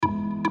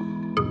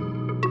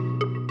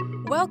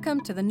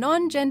Welcome to the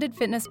Non-Gendered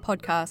Fitness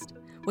Podcast,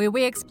 where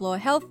we explore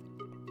health,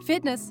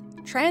 fitness,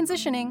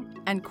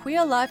 transitioning, and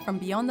queer life from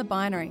beyond the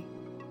binary.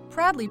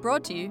 Proudly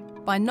brought to you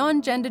by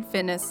Non-Gendered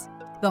Fitness,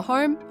 the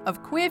home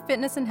of queer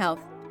fitness and health,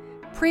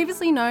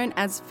 previously known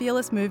as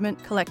Fearless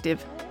Movement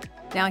Collective.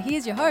 Now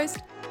here's your host,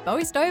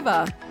 Bowie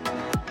Stover.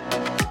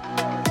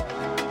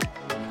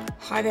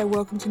 Hi there,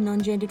 welcome to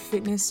Non-Gendered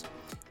Fitness.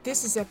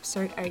 This is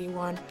episode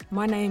 81.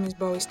 My name is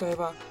Bowie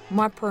Stover.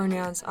 My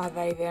pronouns are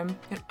they, them,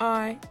 and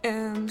I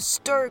am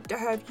stoked to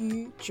have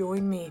you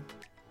join me.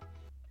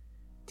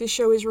 This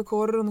show is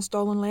recorded on the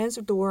stolen lands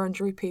of the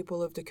Wurundjeri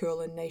people of the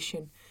Kulin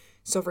Nation.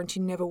 Sovereignty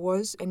never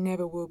was and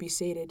never will be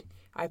ceded.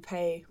 I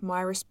pay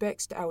my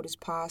respects to elders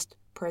past,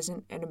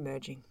 present, and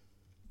emerging.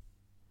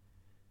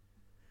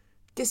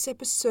 This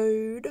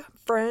episode,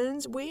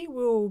 friends, we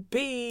will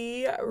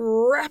be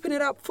wrapping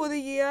it up for the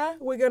year.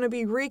 We're going to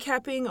be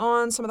recapping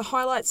on some of the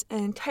highlights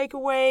and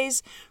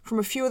takeaways from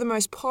a few of the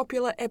most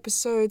popular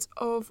episodes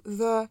of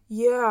the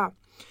year.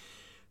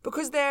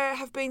 Because there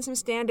have been some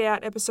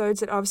standout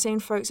episodes that I've seen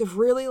folks have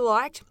really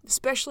liked,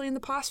 especially in the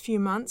past few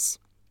months.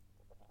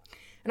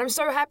 And I'm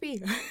so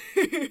happy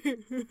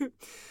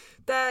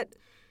that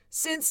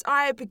since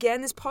I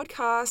began this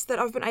podcast that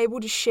I've been able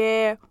to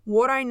share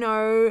what I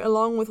know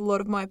along with a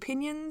lot of my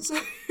opinions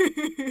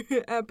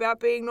about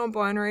being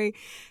non-binary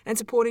and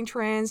supporting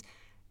trans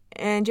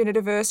and gender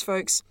diverse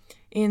folks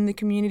in the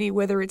community,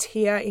 whether it's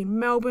here in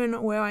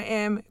Melbourne, where I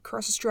am,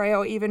 across Australia,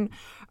 or even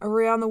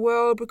around the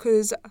world,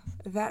 because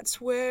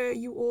that's where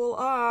you all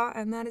are,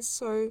 and that is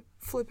so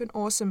flippin'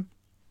 awesome.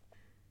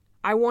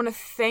 I want to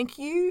thank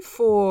you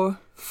for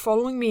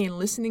following me and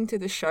listening to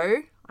the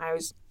show. I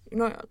was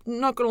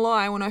not going to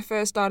lie, when I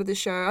first started the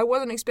show, I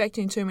wasn't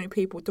expecting too many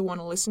people to want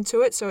to listen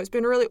to it. So it's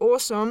been really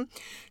awesome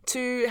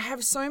to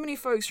have so many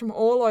folks from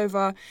all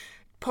over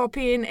pop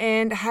in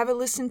and have a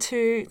listen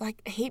to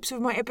like heaps of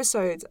my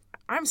episodes.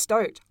 I'm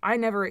stoked. I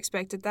never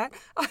expected that.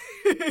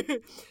 I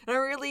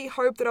really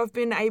hope that I've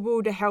been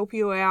able to help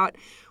you out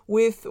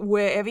with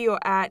wherever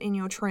you're at in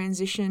your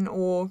transition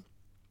or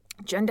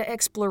gender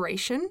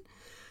exploration.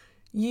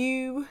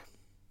 You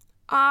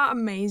are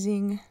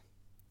amazing.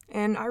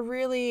 And I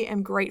really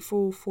am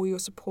grateful for your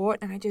support,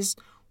 and I just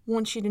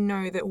want you to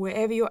know that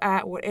wherever you're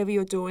at, whatever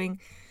you're doing,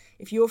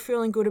 if you're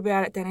feeling good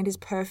about it, then it is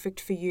perfect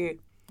for you.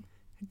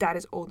 That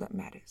is all that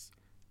matters.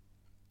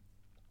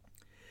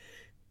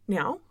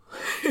 Now,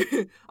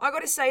 I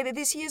got to say that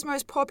this year's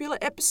most popular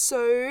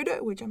episode,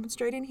 we're jumping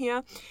straight in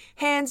here,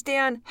 hands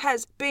down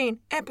has been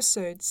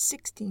episode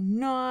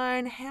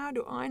 69. How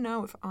do I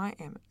know if I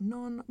am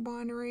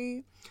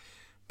non-binary?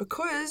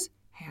 Because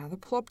how the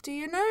plop do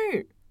you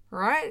know,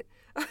 right?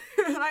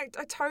 I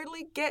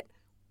totally get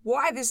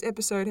why this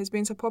episode has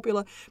been so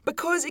popular,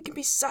 because it can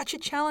be such a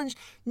challenge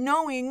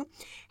knowing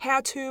how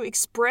to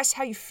express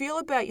how you feel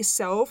about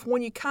yourself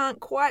when you can't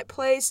quite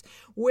place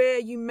where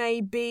you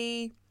may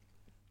be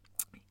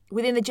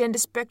within the gender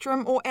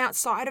spectrum or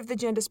outside of the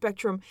gender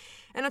spectrum.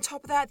 And on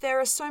top of that, there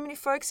are so many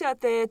folks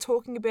out there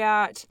talking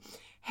about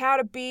how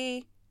to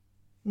be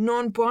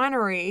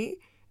non-binary.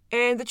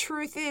 And the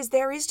truth is,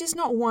 there is just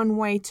not one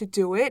way to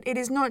do it. It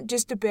is not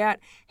just about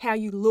how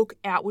you look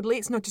outwardly.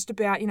 It's not just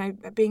about,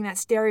 being that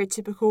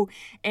stereotypical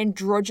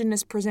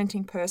androgynous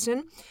presenting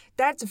person.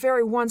 That's a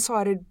very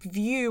one-sided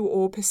view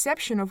or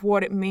perception of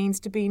what it means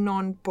to be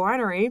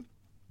non-binary.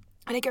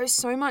 And it goes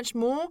so much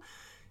more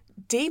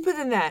deeper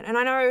than that. And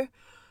I know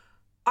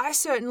I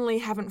certainly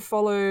haven't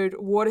followed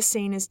what are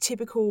seen as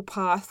typical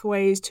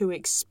pathways to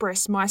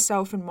express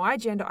myself and my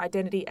gender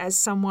identity as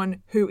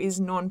someone who is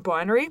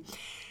non-binary.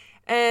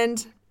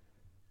 And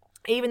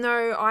even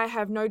though I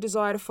have no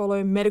desire to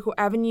follow medical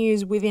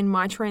avenues within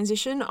my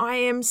transition, I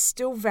am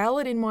still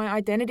valid in my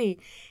identity.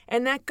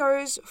 And that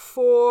goes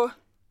for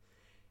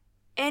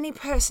any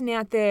person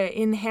out there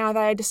in how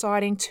they are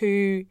deciding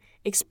to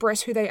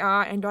express who they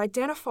are and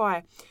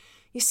identify.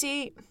 You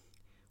see,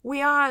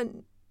 we are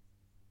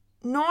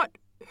not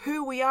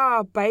who we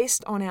are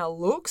based on our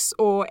looks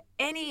or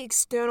any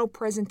external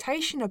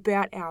presentation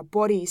about our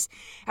bodies.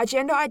 Our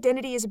gender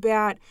identity is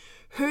about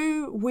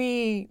who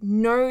we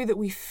know that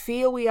we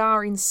feel we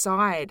are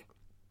inside.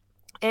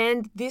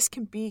 And this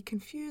can be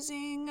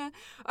confusing.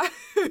 I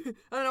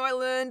know I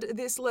learned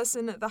this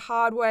lesson the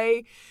hard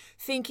way,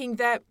 thinking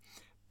that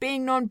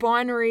being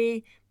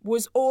non-binary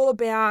was all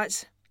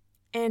about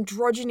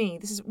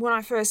androgyny. This is when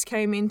I first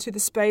came into the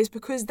space,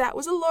 because that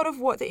was a lot of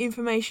what the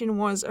information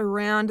was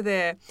around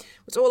there.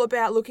 It was all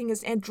about looking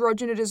as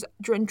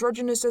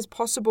androgynous as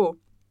possible.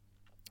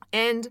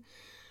 And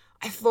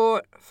I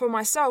thought for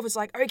myself, it's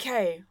like,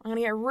 okay, I'm going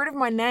to get rid of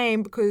my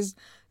name because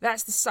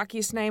that's the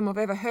suckiest name I've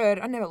ever heard.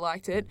 I never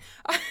liked it.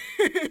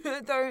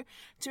 Though,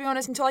 to be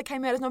honest, until I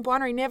came out as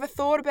non-binary, never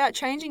thought about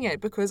changing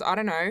it because, I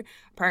don't know,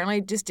 apparently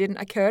it just didn't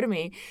occur to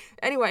me.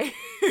 Anyway,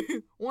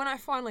 when I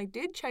finally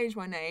did change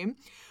my name,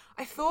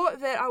 I thought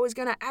that I was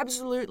going to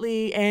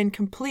absolutely and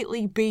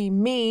completely be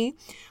me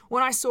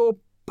when I saw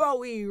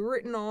Bowie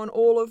written on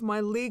all of my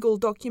legal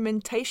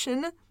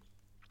documentation.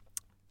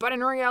 But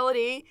in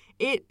reality,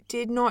 it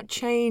did not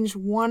change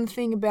one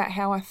thing about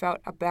how I felt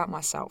about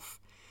myself.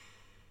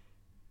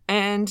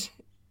 And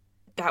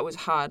that was a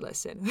hard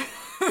lesson.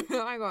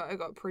 I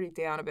got pretty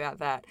down about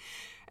that.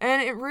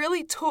 And it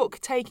really took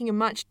taking a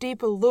much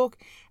deeper look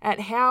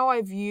at how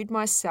I viewed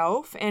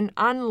myself and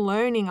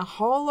unlearning a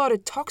whole lot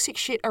of toxic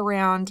shit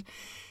around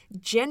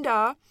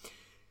gender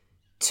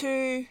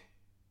to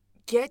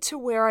get to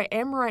where I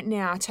am right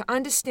now, to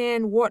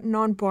understand what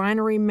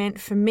non-binary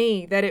meant for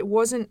me, that it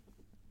wasn't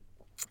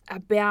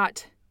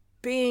about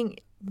being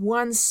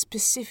one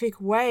specific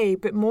way,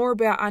 but more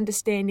about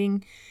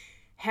understanding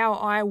how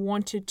I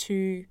wanted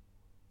to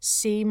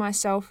see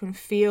myself and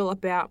feel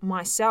about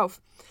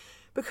myself.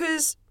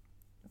 Because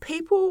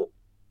people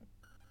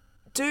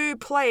do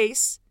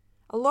place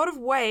a lot of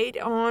weight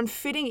on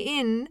fitting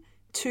in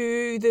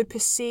to the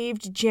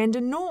perceived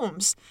gender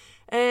norms.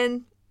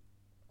 And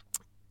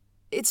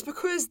it's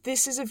because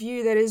this is a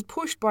view that is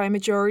pushed by a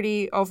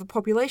majority of the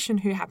population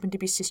who happen to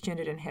be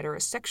cisgendered and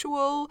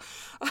heterosexual.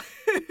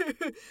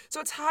 So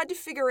it's hard to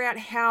figure out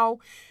how,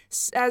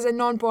 as a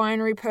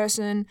non-binary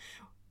person,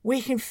 we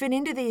can fit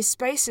into these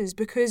spaces,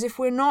 because if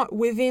we're not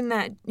within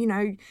that,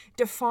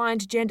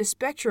 defined gender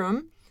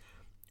spectrum,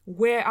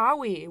 where are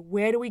we?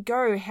 Where do we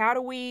go? How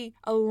do we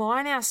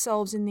align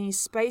ourselves in these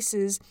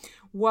spaces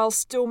while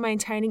still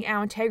maintaining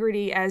our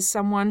integrity as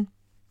someone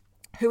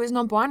who is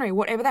non-binary,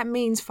 whatever that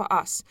means for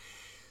us?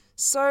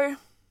 So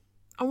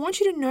I want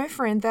you to know,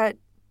 friend, that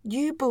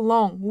you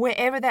belong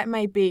wherever that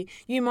may be.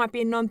 You might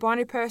be a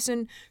non-binary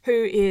person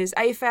who is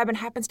AFAB and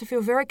happens to feel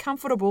very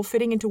comfortable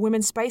fitting into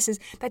women's spaces.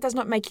 That does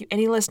not make you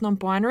any less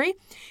non-binary.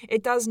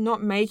 It does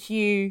not make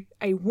you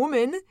a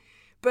woman.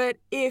 But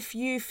if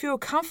you feel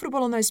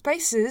comfortable in those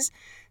spaces,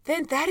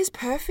 then that is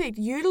perfect.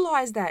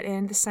 Utilize that.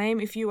 And the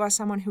same if you are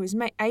someone who is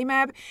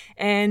AMAB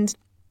and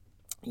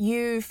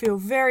you feel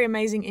very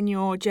amazing in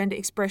your gender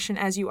expression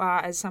as you are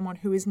as someone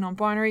who is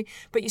non-binary,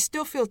 but you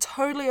still feel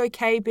totally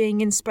okay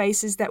being in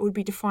spaces that would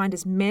be defined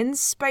as men's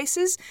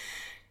spaces,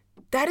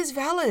 that is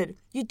valid.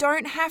 You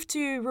don't have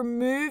to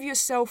remove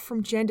yourself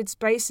from gendered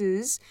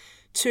spaces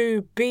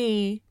to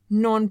be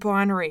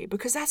non-binary,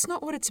 because that's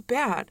not what it's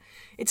about.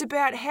 It's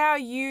about how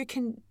you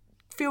can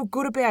feel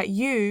good about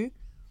you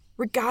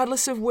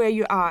regardless of where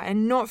you are,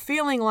 and not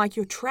feeling like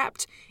you're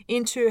trapped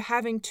into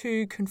having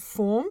to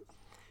conform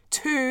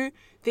to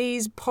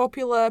these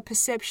popular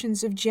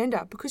perceptions of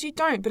gender, because you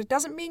don't. But it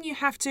doesn't mean you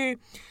have to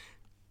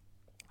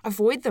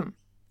avoid them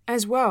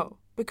as well,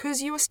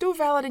 because you are still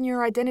valid in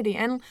your identity.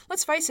 And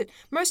let's face it,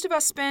 most of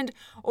us spend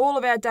all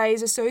of our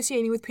days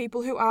associating with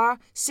people who are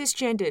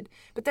cisgendered,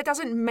 but that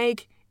doesn't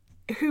make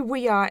who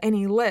we are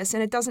any less,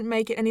 and it doesn't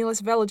make it any less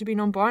valid to be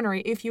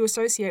non-binary if you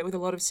associate with a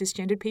lot of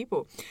cisgendered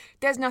people.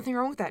 There's nothing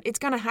wrong with that. It's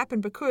going to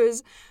happen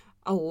because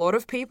a lot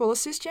of people are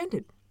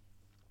cisgendered.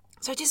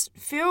 So just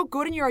feel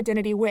good in your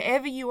identity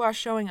wherever you are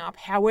showing up,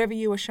 however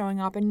you are showing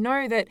up, and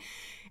know that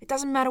it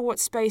doesn't matter what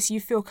space you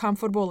feel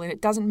comfortable in.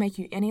 It doesn't make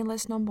you any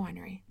less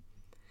non-binary.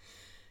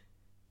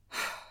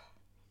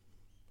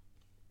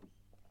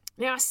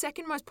 Now, our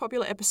second most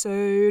popular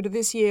episode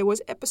this year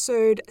was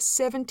episode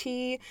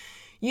 70,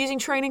 using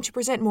training to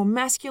present more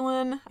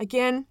masculine.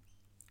 Again,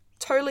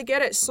 totally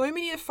get it. So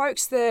many of the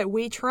folks that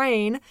we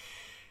train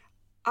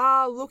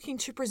are looking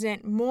to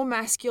present more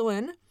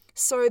masculine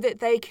so that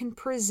they can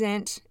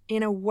present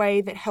in a way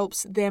that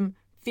helps them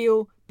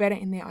feel better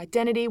in their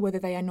identity, whether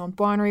they are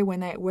non-binary,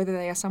 whether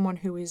they are someone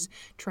who is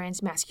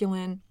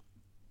trans-masculine.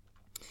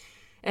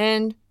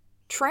 And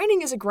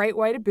training is a great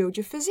way to build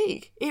your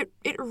physique. It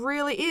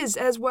really is,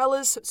 as well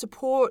as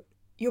support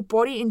your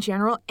body in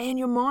general and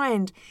your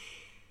mind.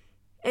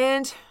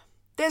 And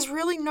there's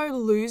really no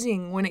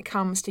losing when it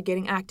comes to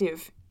getting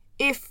active.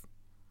 If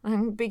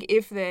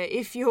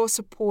you're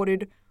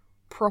supported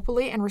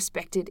properly and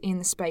respected in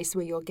the space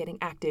where you're getting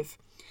active.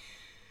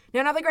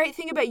 Now, another great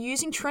thing about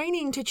using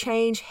training to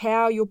change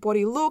how your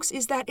body looks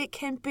is that it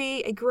can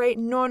be a great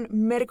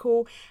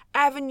non-medical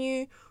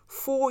avenue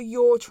for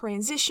your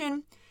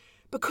transition,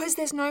 because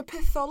there's no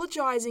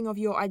pathologizing of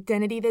your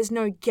identity, there's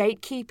no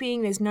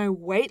gatekeeping, there's no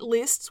wait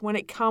lists when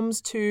it comes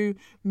to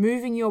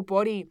moving your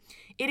body.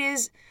 It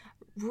is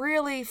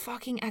really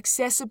fucking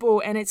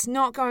accessible, and it's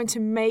not going to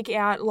make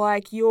out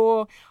like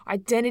your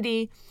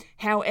identity,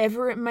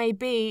 however it may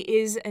be,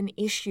 is an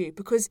issue,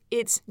 because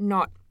it's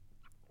not.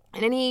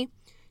 And any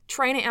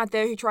trainer out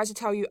there who tries to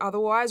tell you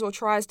otherwise, or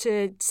tries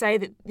to say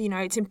that,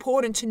 it's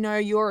important to know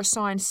your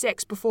assigned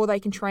sex before they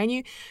can train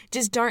you,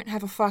 just don't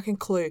have a fucking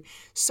clue.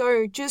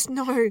 So just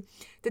know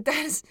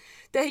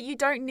that you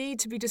don't need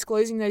to be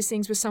disclosing those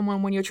things with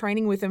someone when you're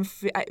training with them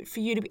for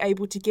you to be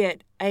able to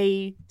get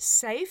a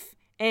safe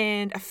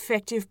and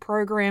effective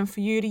program for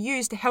you to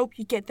use to help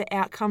you get the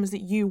outcomes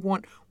that you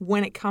want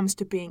when it comes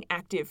to being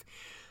active.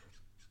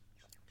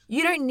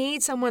 You don't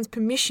need someone's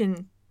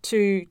permission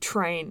to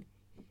train.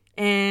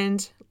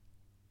 And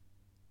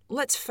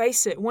let's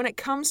face it, when it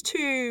comes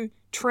to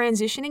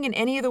transitioning in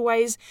any of the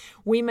ways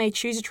we may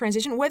choose to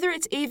transition, whether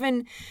it's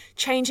even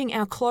changing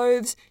our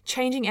clothes,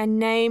 changing our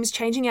names,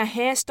 changing our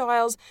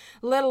hairstyles,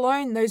 let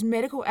alone those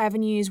medical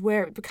avenues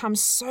where it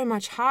becomes so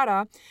much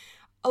harder,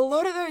 a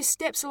lot of those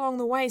steps along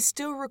the way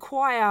still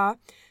require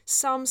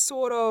some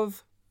sort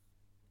of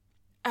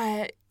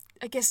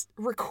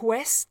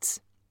requests.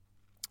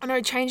 I know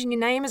changing your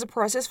name is a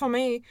process. For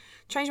me,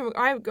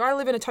 I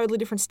live in a totally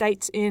different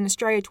state in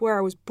Australia to where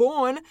I was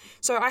born,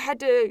 so I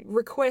had to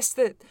request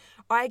that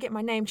I get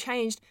my name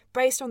changed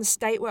based on the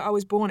state where I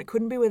was born. It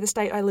couldn't be with the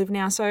state I live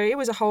now, so it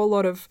was a whole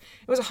lot of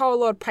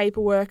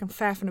paperwork and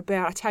faffing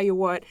about, I tell you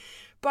what.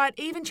 But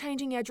even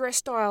changing our dress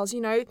styles,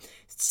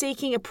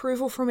 seeking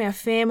approval from our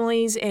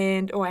families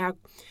or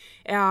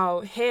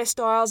our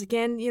hairstyles,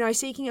 again,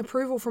 seeking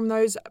approval from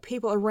those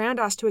people around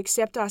us to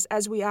accept us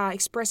as we are,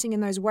 expressing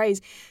in those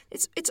ways.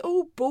 It's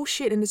all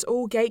bullshit and it's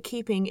all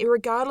gatekeeping,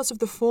 regardless of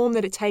the form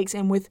that it takes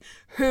and with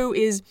who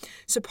is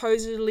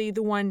supposedly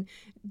the one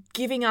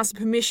giving us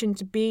permission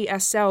to be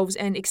ourselves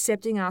and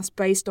accepting us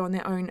based on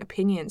their own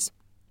opinions.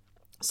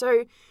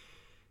 So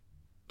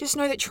just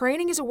know that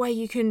training is a way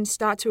you can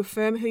start to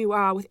affirm who you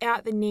are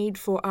without the need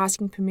for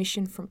asking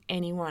permission from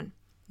anyone.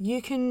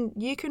 You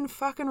can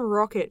fucking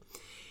rock it.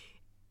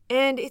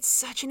 And it's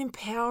such an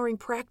empowering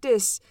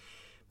practice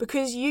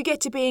because you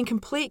get to be in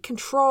complete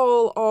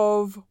control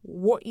of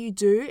what you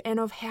do and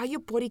of how your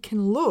body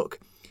can look.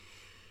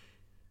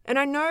 And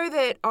I know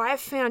that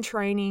I've found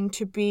training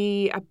to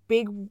be a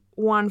big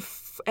one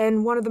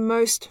and one of the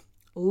most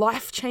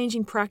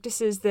life-changing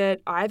practices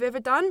that I've ever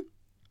done.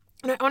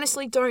 And I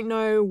honestly don't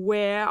know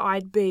where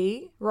I'd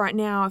be right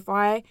now if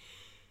I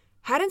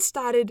hadn't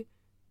started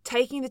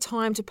taking the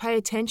time to pay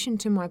attention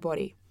to my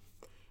body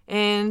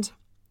and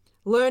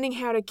learning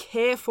how to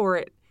care for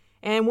it.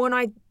 And when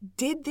I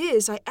did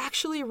this, I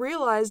actually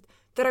realized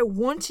that I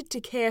wanted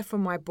to care for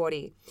my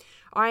body.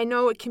 I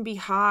know it can be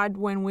hard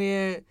when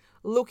we're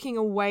looking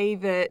a way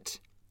that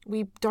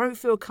we don't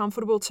feel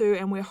comfortable to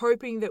and we're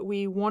hoping that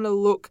we want to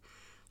look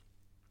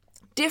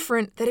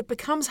different, that it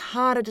becomes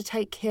harder to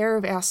take care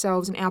of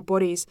ourselves and our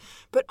bodies.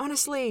 But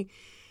honestly,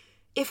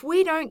 if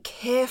we don't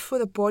care for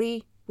the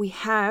body we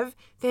have,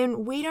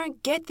 then we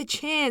don't get the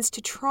chance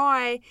to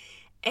try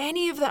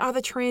any of the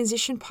other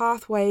transition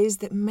pathways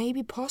that may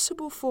be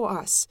possible for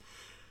us.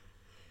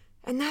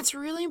 And that's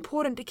really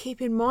important to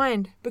keep in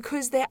mind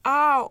because there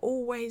are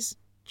always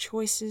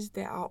choices,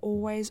 there are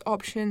always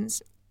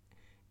options,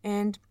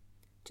 and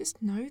just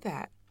know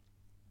that.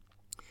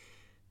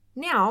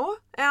 Now,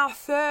 our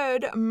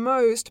third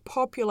most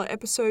popular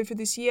episode for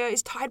this year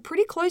is tied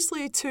pretty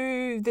closely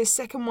to the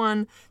second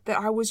one that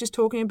I was just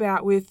talking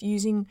about with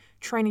using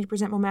training to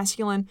present more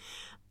masculine,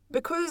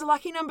 because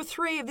lucky number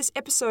 3 of this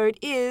episode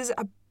is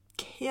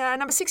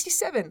number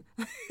 67.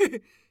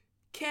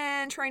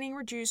 Can training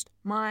reduce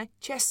my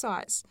chest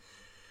size?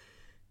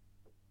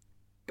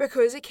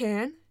 Because it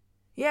can.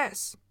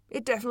 Yes,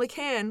 it definitely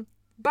can.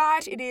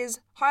 But it is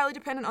highly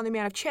dependent on the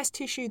amount of chest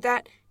tissue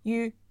that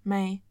you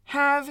may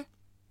have.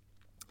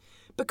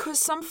 Because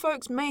some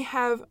folks may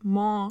have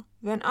more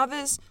than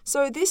others.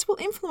 So this will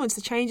influence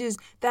the changes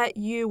that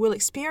you will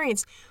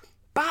experience.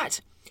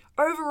 But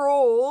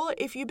overall,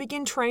 if you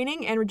begin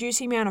training and reduce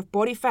the amount of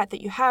body fat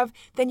that you have,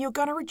 then you're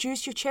going to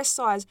reduce your chest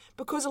size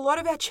because a lot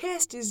of our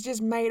chest is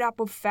just made up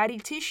of fatty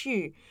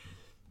tissue.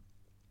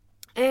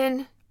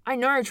 And I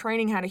know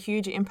training had a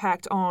huge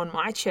impact on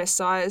my chest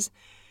size.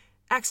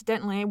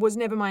 Accidentally, it was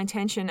never my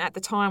intention at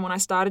the time when I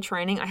started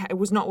training. It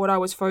was not what I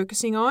was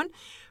focusing on,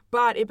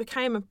 but it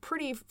became a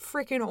pretty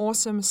freaking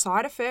awesome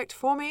side effect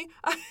for me.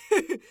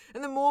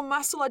 And the more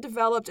muscle I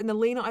developed and the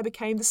leaner I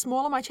became, the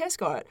smaller my chest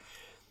got.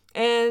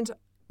 And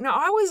now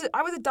I was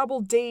a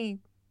double D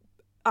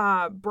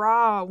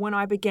bra when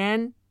I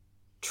began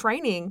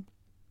training.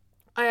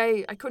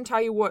 I couldn't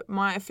tell you what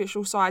my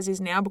official size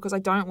is now because I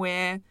don't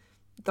wear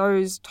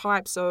those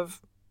types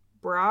of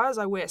bras.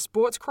 I wear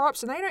sports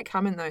crops and they don't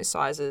come in those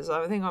sizes.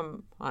 I think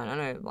I don't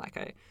know, like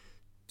a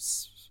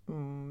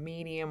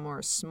medium or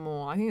a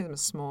small. I think I'm a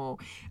small.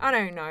 I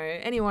don't know.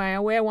 Anyway, I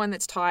wear one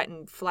that's tight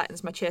and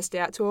flattens my chest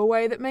out to a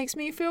way that makes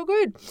me feel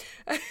good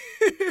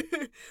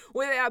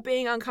without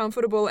being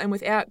uncomfortable and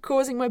without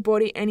causing my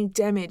body any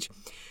damage.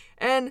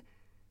 And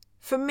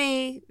for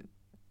me,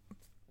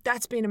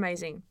 that's been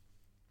amazing.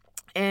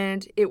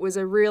 And it was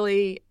a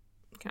really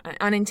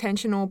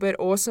unintentional but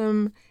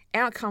awesome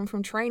outcome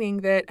from training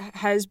that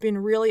has been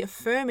really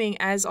affirming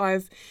as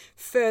I've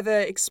further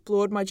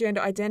explored my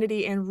gender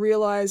identity and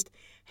realized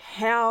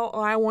how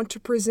I want to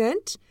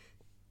present.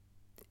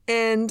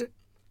 And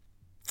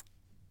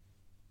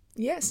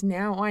yes,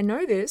 now I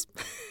know this.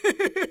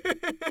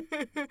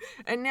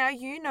 And now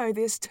you know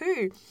this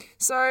too.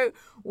 So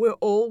we're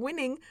all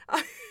winning.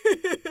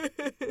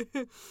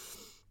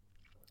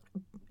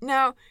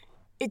 Now,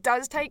 it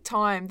does take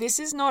time. This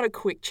is not a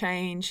quick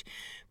change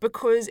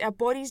because our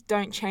bodies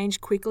don't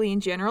change quickly in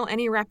general.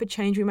 Any rapid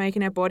change we make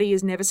in our body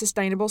is never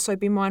sustainable, so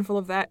be mindful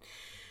of that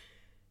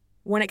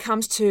when it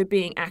comes to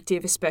being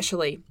active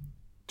especially.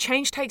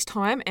 Change takes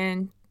time,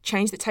 and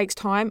change that takes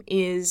time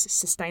is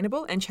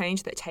sustainable, and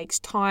change that takes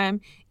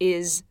time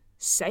is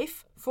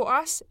safe for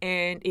us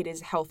and it is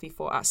healthy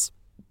for us.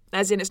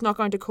 As in, it's not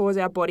going to cause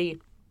our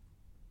body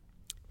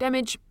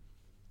damage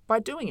by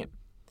doing it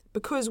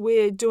because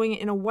we're doing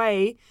it in a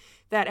way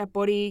that our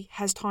body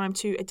has time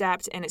to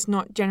adapt and it's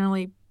not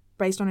generally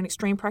based on an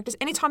extreme practice.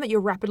 Anytime that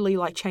you're rapidly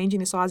like changing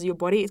the size of your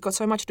body, it's got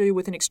so much to do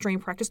with an extreme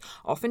practice,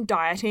 often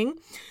dieting.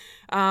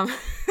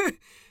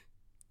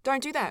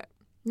 Don't do that.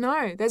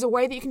 No, there's a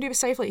way that you can do it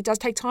safely. It does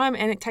take time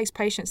and it takes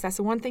patience. That's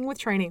the one thing with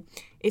training.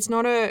 It's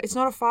not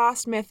a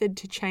fast method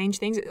to change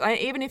things.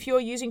 Even if you're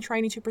using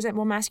training to present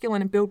more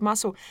masculine and build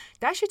muscle,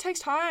 that shit takes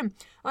time.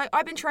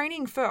 I've been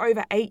training for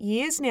over 8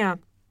 years now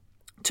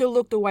to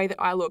look the way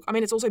that I look. I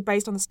mean, it's also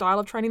based on the style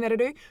of training that I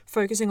do,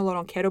 focusing a lot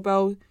on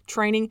kettlebell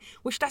training,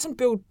 which doesn't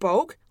build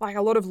bulk, like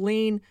a lot of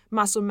lean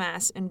muscle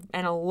mass and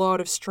a lot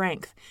of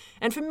strength.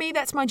 And for me,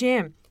 that's my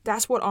jam.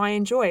 That's what I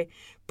enjoy.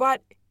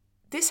 But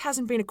this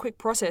hasn't been a quick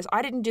process.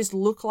 I didn't just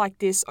look like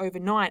this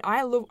overnight. I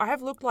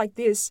have looked like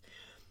this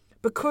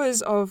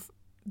because of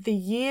the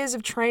years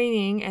of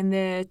training and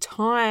the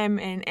time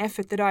and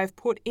effort that I've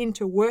put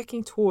into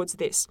working towards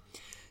this.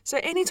 So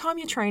anytime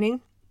you're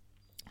training,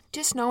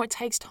 just know it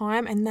takes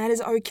time and that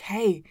is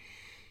okay.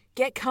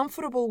 Get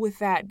comfortable with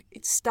that.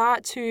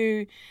 Start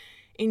to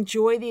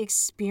enjoy the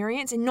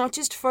experience and not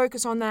just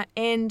focus on that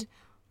end.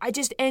 I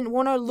just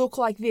want to look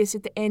like this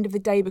at the end of the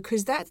day,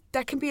 because that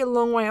can be a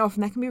long way off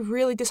and that can be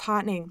really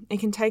disheartening. It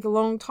can take a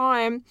long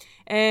time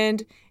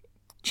and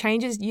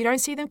changes, you don't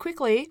see them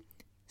quickly.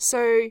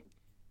 So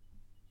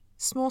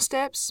small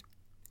steps,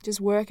 just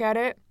work at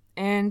it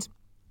and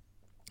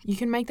you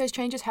can make those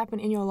changes happen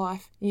in your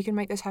life. You can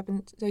make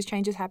those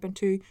changes happen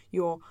to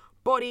your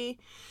body.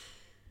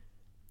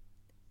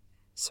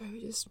 So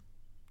just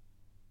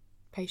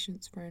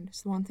patience, friend.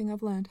 It's the one thing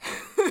I've learned.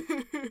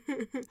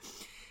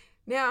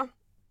 Now,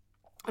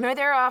 I know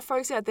there are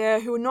folks out there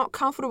who are not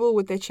comfortable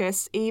with their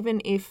chests,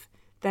 even if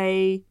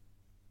they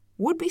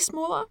would be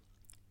smaller.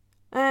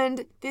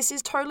 And this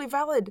is totally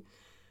valid.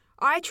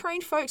 I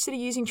train folks that are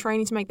using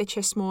training to make their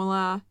chest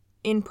smaller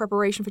in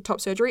preparation for top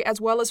surgery, as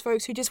well as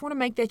folks who just want to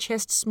make their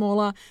chest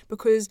smaller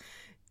because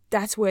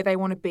that's where they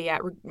want to be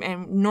at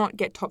and not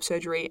get top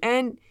surgery.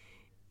 And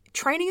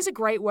training is a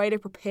great way to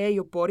prepare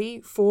your body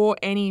for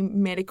any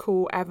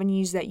medical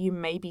avenues that you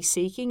may be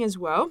seeking as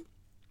well.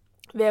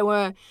 There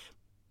were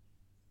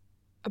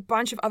a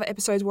bunch of other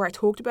episodes where I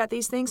talked about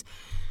these things.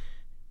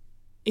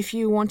 If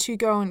you want to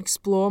go and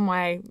explore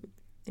my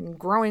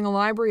growing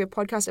library of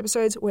podcast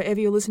episodes, wherever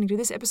you're listening to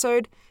this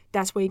episode,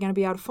 that's where you're going to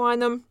be able to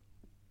find them.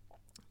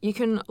 You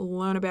can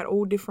learn about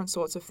all different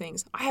sorts of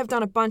things. I have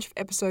done a bunch of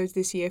episodes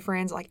this year,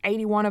 friends, like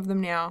 81 of them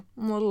now.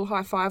 I'm a little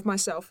high five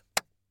myself.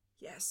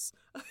 Yes.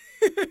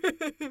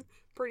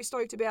 Pretty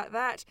stoked about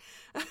that.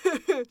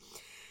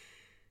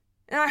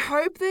 And I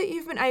hope that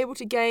you've been able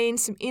to gain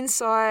some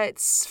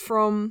insights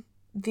from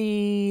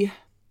the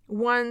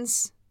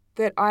ones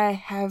that I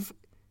have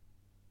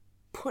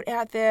put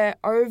out there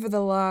over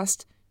the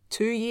last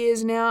 2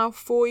 years now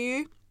for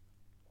you.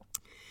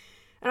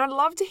 And I'd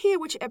love to hear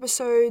which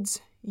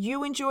episodes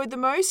you enjoyed the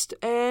most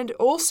and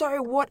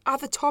also what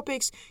other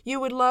topics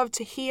you would love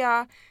to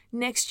hear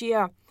next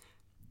year.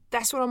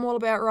 That's what I'm all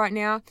about right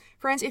now.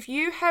 Friends, if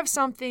you have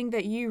something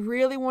that you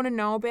really want to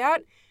know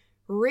about,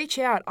 reach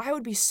out. I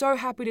would be so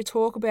happy to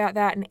talk about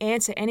that and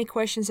answer any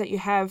questions that you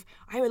have.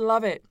 I would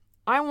love it.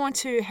 I want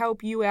to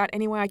help you out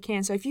any way I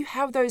can. So if you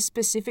have those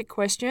specific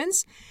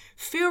questions,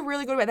 feel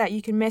really good about that.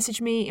 You can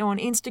message me on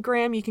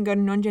Instagram. You can go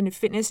to Non-Gendered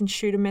Fitness and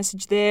shoot a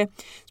message there.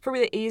 It's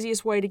probably the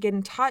easiest way to get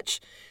in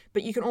touch.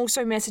 But you can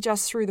also message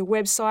us through the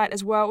website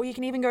as well. Or you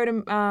can even go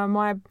to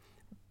my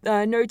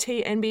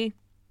NoTNB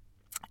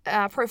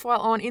profile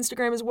on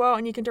Instagram as well.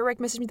 And you can direct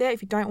message me there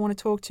if you don't want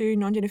to talk to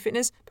Non-Gendered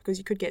Fitness, because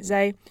you could get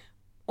Zay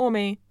or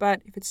me.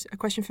 But if it's a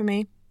question for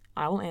me,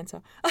 I will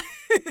answer.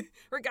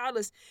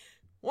 Regardless.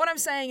 What I'm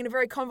saying in a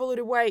very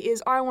convoluted way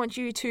is I want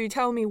you to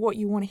tell me what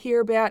you want to hear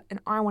about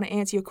and I want to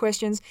answer your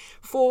questions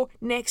for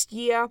next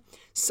year.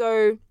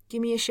 So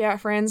give me a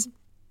shout, friends.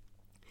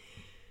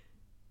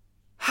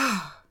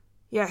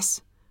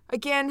 Yes.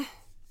 Again,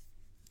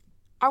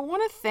 I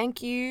want to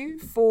thank you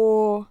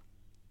for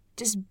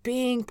just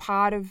being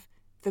part of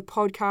the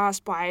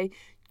podcast by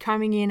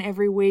coming in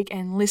every week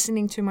and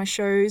listening to my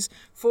shows,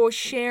 for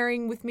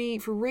sharing with me,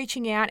 for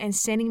reaching out and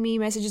sending me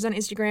messages on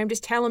Instagram,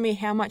 just telling me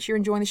how much you're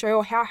enjoying the show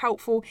or how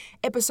helpful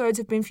episodes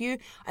have been for you.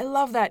 I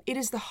love that. It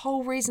is the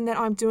whole reason that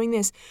I'm doing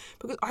this,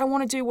 because I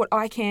want to do what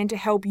I can to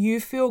help you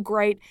feel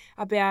great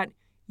about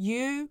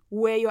you,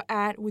 where you're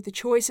at with the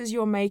choices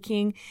you're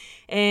making,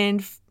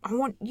 and I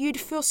want you to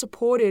feel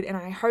supported, and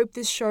I hope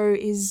this show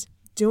is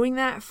doing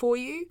that for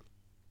you.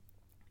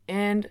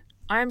 And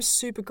I'm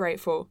super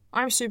grateful.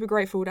 I'm super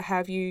grateful to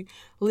have you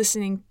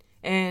listening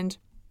and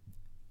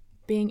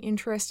being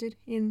interested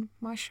in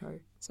my show.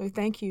 So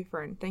thank you,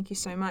 friend. Thank you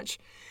so much.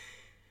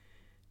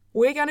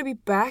 We're going to be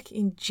back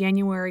in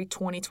January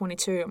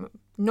 2022.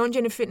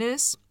 Non-Gendered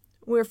Fitness,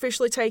 we're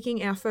officially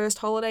taking our first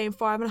holiday in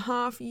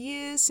 5.5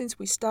 years since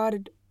we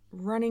started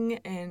running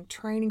and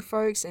training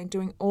folks and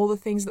doing all the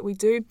things that we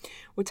do.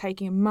 We're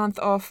taking a month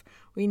off.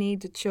 We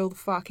need to chill the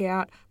fuck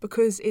out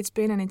because it's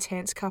been an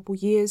intense couple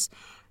years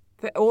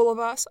for all of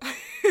us.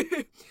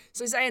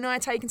 So Zay and I are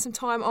taking some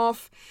time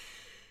off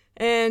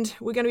and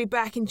we're going to be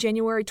back in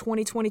January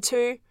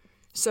 2022.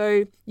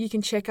 So you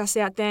can check us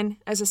out then.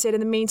 As I said, in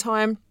the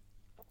meantime,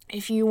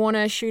 If you want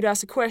to shoot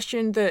us a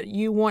question that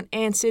you want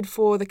answered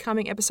for the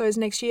coming episodes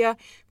next year,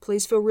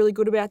 please feel really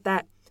good about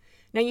that.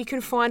 Now, you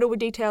can find all the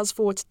details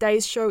for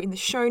today's show in the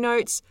show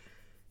notes.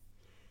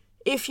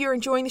 If you're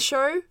enjoying the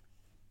show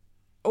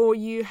or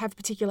you have a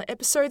particular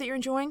episode that you're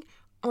enjoying,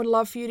 I would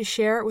love for you to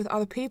share it with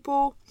other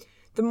people.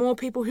 The more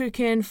people who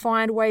can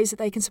find ways that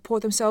they can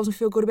support themselves and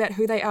feel good about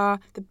who they are,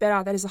 the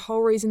better. That is the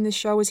whole reason this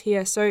show is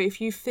here. So if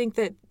you think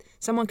that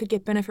someone could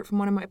get benefit from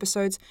one of my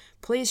episodes,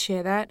 please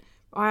share that.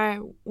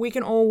 We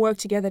can all work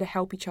together to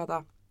help each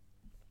other.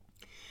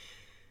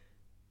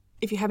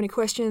 If you have any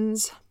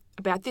questions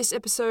about this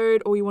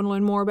episode or you want to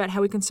learn more about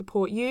how we can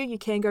support you, you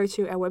can go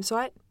to our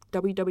website,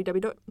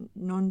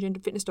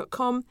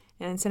 www.nongenderedfitness.com,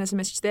 and send us a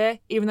message there.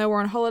 Even though we're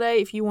on holiday,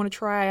 if you want to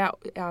try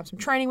out some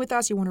training with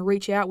us, you want to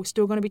reach out, we're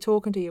still going to be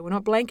talking to you. We're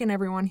not blanking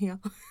everyone here.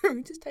 We're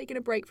just taking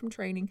a break from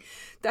training.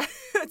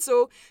 That's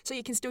all. So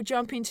you can still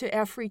jump into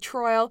our free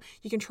trial.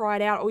 You can try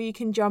it out, or you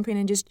can jump in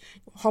and just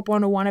hop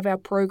onto one of our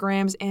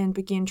programs and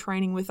begin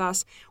training with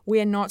us. We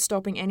are not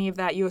stopping any of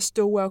that. You are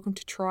still welcome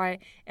to try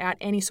out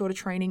any sort of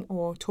training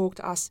or talk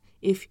to us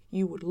if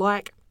you would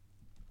like.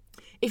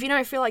 If you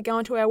don't feel like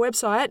going to our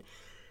website,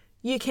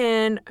 you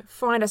can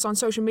find us on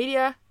social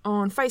media,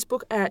 on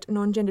Facebook at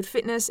Non-Gendered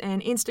Fitness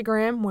and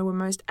Instagram, where we're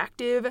most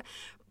active.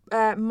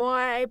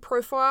 My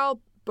profile,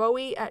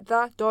 Bowie at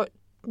the.no.t.nb,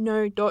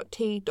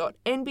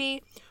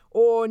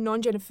 or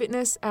Non-Gendered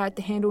Fitness at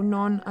the handle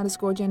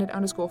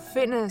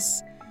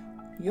non_gendered_fitness.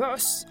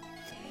 Yes.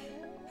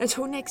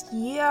 Until next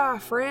year,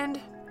 friend,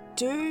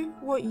 do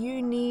what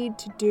you need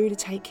to do to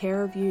take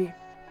care of you.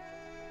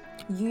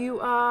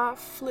 You are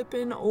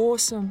flippin'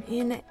 awesome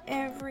in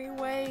every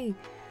way.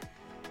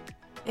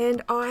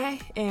 And I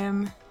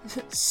am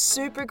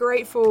super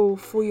grateful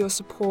for your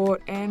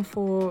support and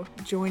for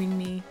joining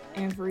me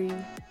every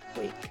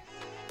week.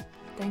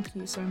 Thank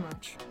you so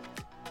much.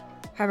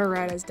 Have a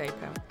rad as day,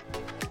 pal.